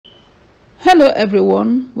Hello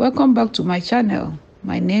everyone, welcome back to my channel.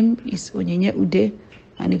 My name is Onyinye Ude,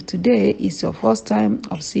 and if today is your first time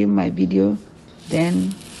of seeing my video,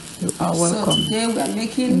 then you are welcome. So today we are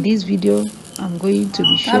making in this video I'm going to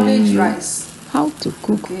be showing you how to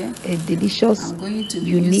cook a delicious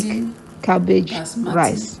unique cabbage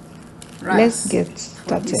rice. Let's get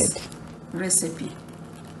started. Recipe,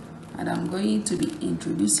 and I'm going to be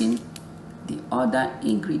introducing the other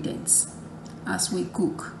ingredients as we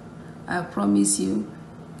cook. I promise you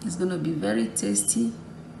it's going to be very tasty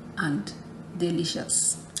and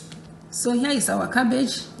delicious. So here is our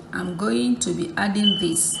cabbage. I'm going to be adding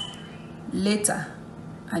this later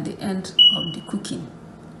at the end of the cooking.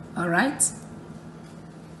 All right.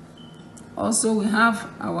 Also, we have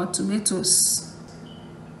our tomatoes.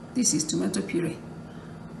 This is tomato puree.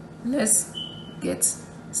 Let's get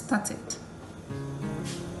started.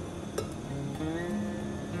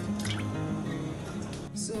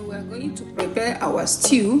 So we are going to prepare our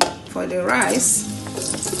stew for the rice.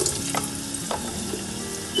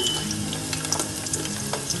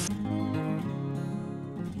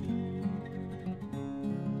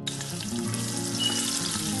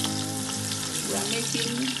 We are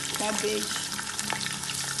making cabbage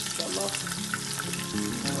jollof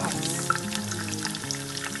rice.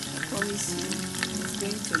 I promise you it's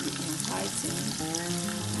going to be inviting,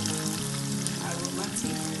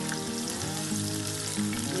 aromatic,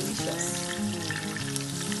 delicious.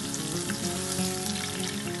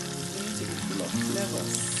 It's going to be full of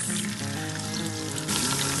flavors.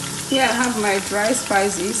 Here I have my dry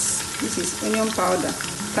spices. This is onion powder,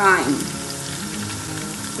 thyme,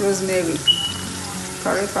 rosemary,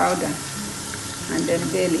 curry powder, and then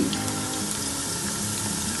bay leaf.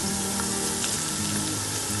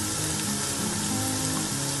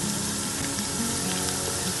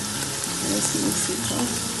 Let's mix it up.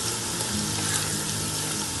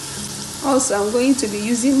 Also, I'm going to be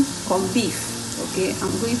using corned beef. Okay,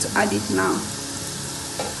 I'm going to add it now.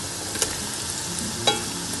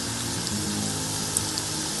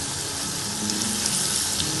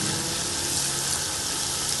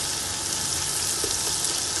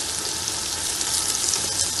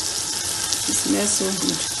 It smells so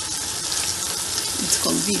good. It's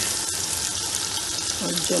corned beef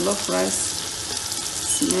or jollof rice.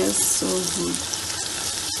 Smells so good.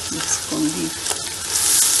 It's corned beef.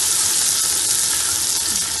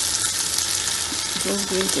 Just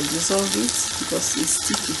going to dissolve it because it's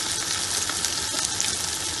sticky.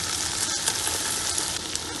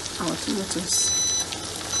 Our tomatoes.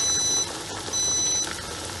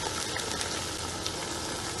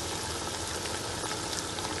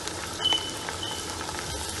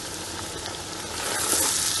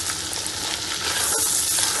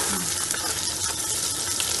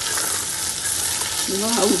 You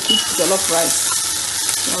know how we cook jollof rice.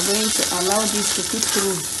 We are going to allow this to cook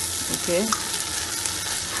through, okay?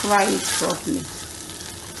 Fry it properly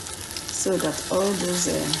so that all those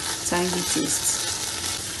tangy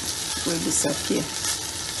tastes will disappear.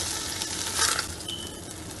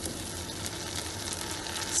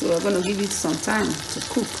 So we're going to give it some time to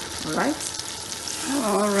cook, alright?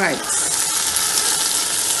 Alright.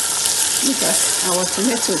 Look at our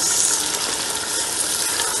tomatoes.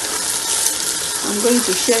 I'm going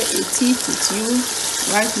to share a tip with you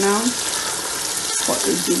right now for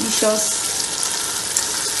a delicious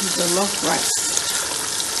jollof rice.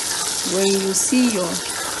 When you see your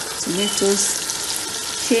tomatoes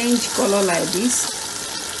change color like this,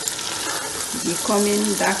 becoming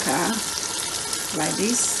darker like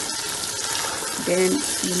this, then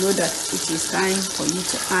you know that it is time for you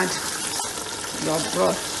to add your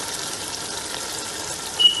broth.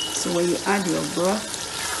 So when you add your broth,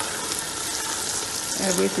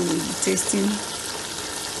 everything will be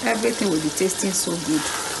tasting so good,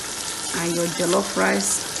 and your jollof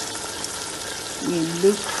rice will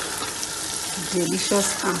look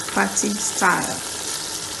delicious and party style.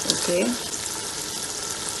 Okay,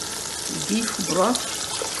 beef broth,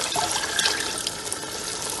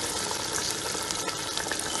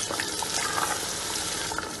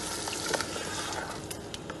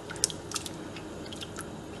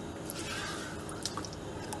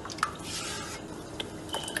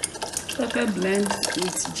 pepper blend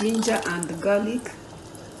with ginger and garlic,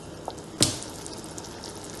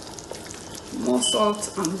 more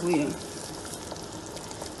salt and bouillon.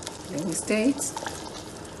 Then we stir it.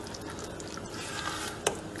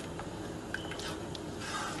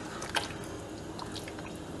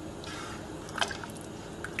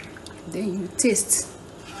 Then you taste.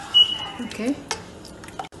 Okay,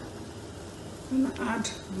 I'm gonna add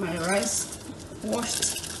my rice, washed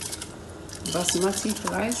basmati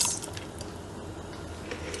rice.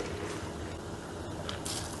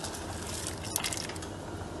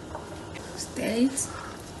 stir it.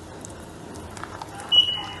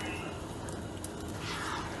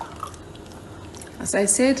 As I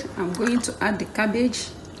said, I'm going to add the cabbage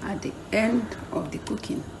at the end of the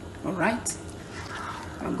cooking. All right,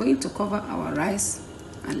 I'm going to cover our rice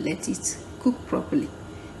and let it cook properly.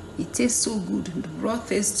 It tastes so good, the broth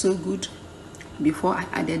tastes so good before I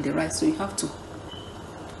added the rice, so you have to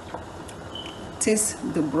taste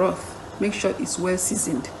the broth. Make sure it's well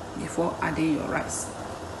seasoned before adding your rice.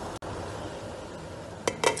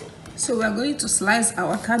 So we are going to slice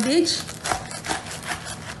our cabbage.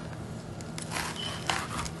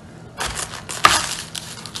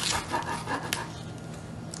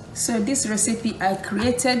 So this recipe, I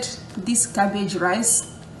created this cabbage rice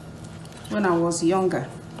when I was younger.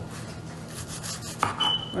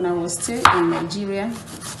 When I was still in Nigeria,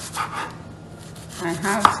 I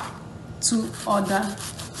have 2 other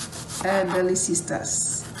elderly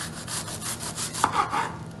sisters,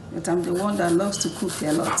 but I'm the one that loves to cook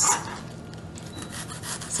a lot.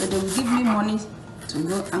 So they will give me money to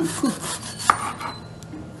go and cook.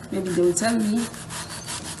 Maybe they will tell me,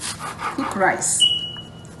 cook rice.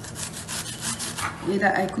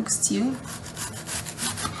 Either I cook stew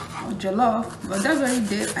or jollof, but that very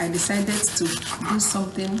day I decided to do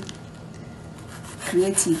something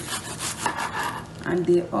creative, and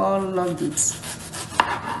they all loved it.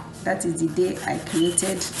 That is the day I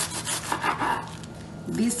created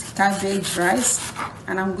this cabbage rice,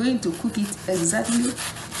 and I'm going to cook it exactly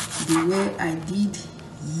the way I did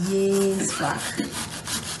years back.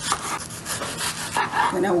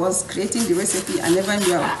 When I was creating the recipe, I never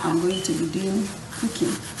knew I'm going to be doing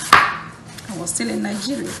cooking. I was still in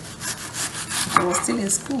Nigeria. I was still in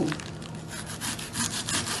school.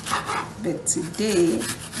 But today,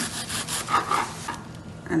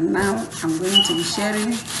 and now I'm going to be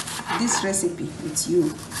sharing this recipe with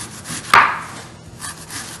you.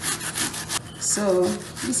 So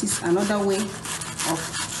this is another way of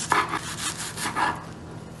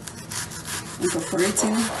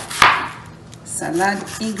incorporating salad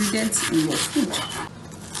ingredients in your food.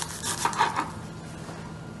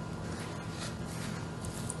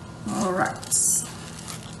 All right,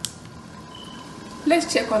 let's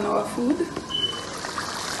check on our food.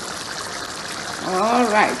 All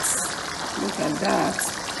right, look at that.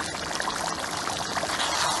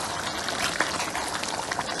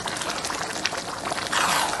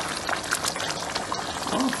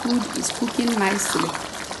 Our food is cooking nicely.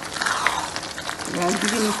 We are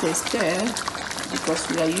giving it a stir because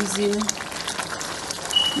we are using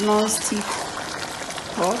non-stick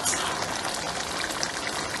pot.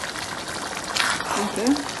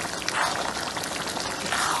 Okay.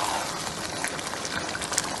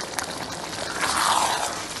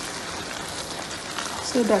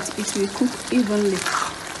 So that it will cook evenly.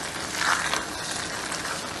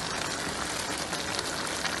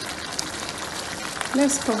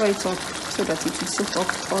 Let's cover it up so that it will soak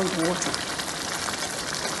up all the water.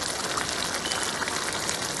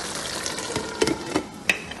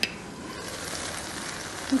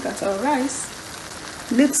 Look at our rice.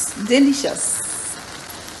 Looks delicious.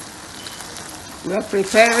 We are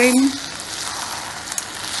preparing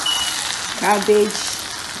cabbage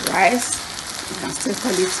rice. You can still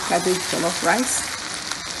call it cabbage jollof rice.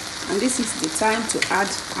 And this is the time to add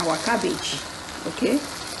our cabbage. Okay?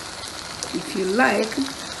 If you like,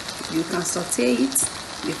 you can saute it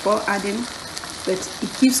before adding, but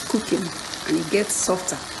it keeps cooking and it gets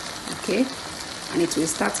softer. Okay? And it will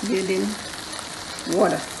start building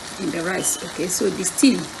water in the rice. Okay? So the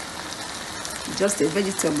steam, just a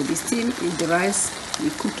vegetable, the steam in the rice, we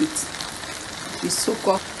cook it. We soak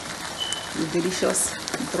up the delicious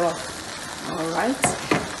broth. All right,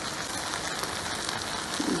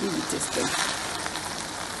 give it a stir.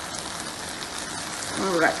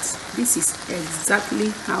 All right, this is exactly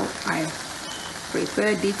how I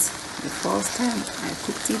prepared it the first time I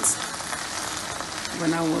cooked it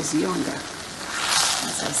when I was younger,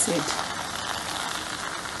 as I said.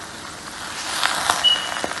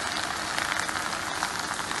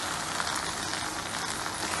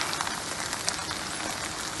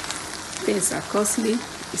 Things are costly.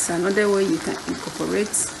 It's another way you can incorporate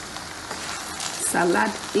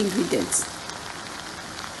salad ingredients.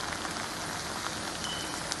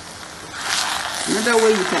 Another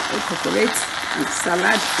way you can incorporate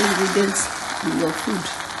salad ingredients in your food.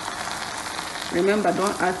 Remember,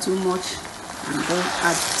 don't add too much and don't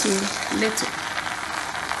add too little.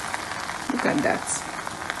 Look at that.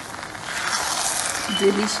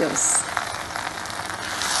 Delicious.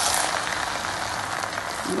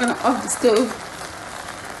 I'm going to off the stove.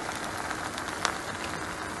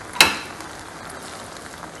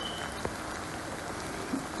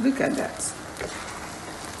 Look at that.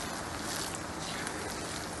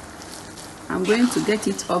 I'm going to get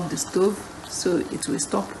it off the stove so it will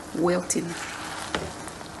stop wilting.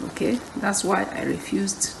 Okay, that's why I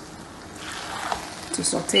refused to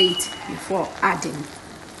saute it before adding.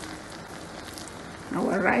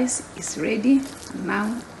 Our rice is ready.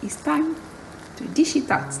 Now it's time to dish it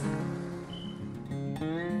out.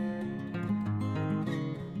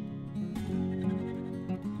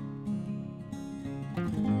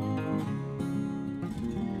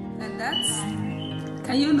 And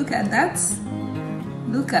can you look at that?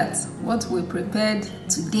 Look at what we prepared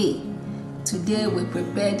today. Today we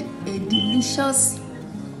prepared a delicious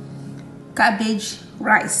cabbage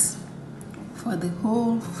rice for the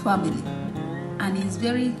whole family, and it's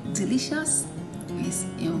very delicious. It's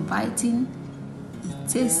inviting. It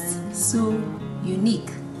tastes so unique.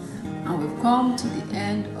 And we've come to the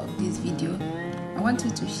end of this video. I want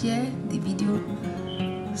you to share the video,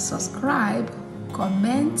 subscribe,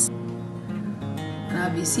 comment, and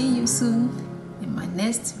I'll be seeing you soon in my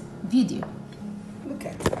next video. Look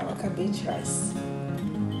at our cabbage rice.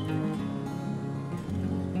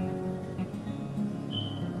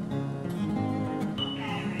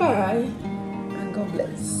 Bye and God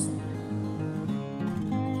bless.